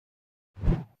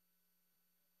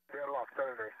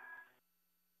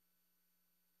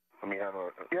Let me have a...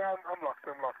 Yeah, I'm locked.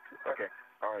 I'm locked. Okay.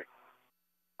 All right.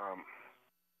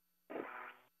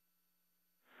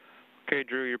 Okay,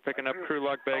 Drew, you're picking up crew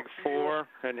log bag 4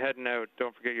 and heading out.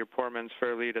 Don't forget your Poorman's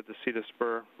fair lead at the Cedar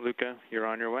Spur. Luca, you're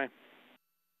on your way.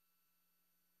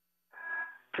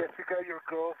 Jessica, your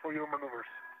go for your maneuvers.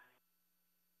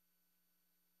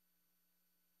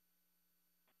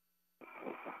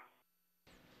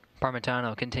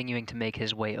 Parmitano continuing to make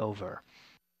his way over.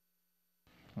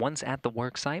 Once at the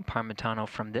worksite, Parmitano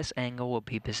from this angle will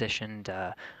be positioned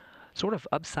sort of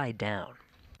upside down,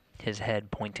 his head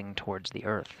pointing towards the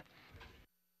Earth.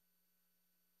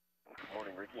 Good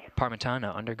morning, Ricky.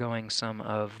 Parmitano undergoing some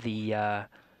of the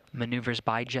maneuvers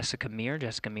by Jessica Meir.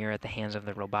 Jessica Meir at the hands of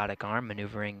the robotic arm,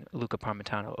 maneuvering Luca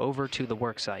Parmitano over to the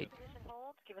worksite.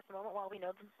 Give us a moment while we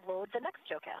load the next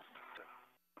showcast.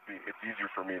 It's easier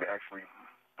for me to actually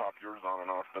pop yours on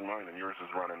and off than mine, and yours is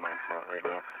running, mine's not right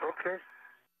now. Okay.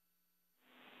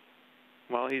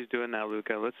 While he's doing that,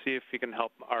 Luca, let's see if he can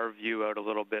help our view out a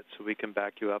little bit so we can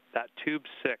back you up. That tube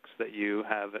 6 that you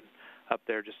have up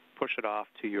there, just push it off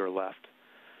to your left.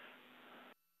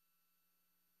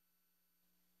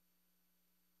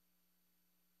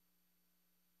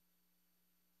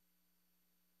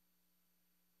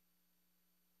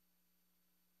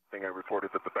 I think I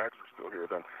reported that the bags were still here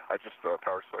then. I just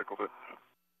power cycled it.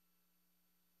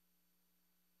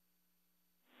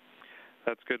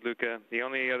 That's good, Luca. The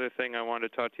only other thing I wanted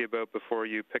to talk to you about before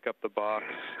you pick up the box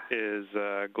is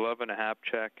glove and a hap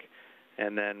check,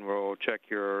 and then we'll check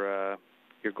your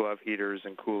glove heaters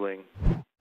and cooling.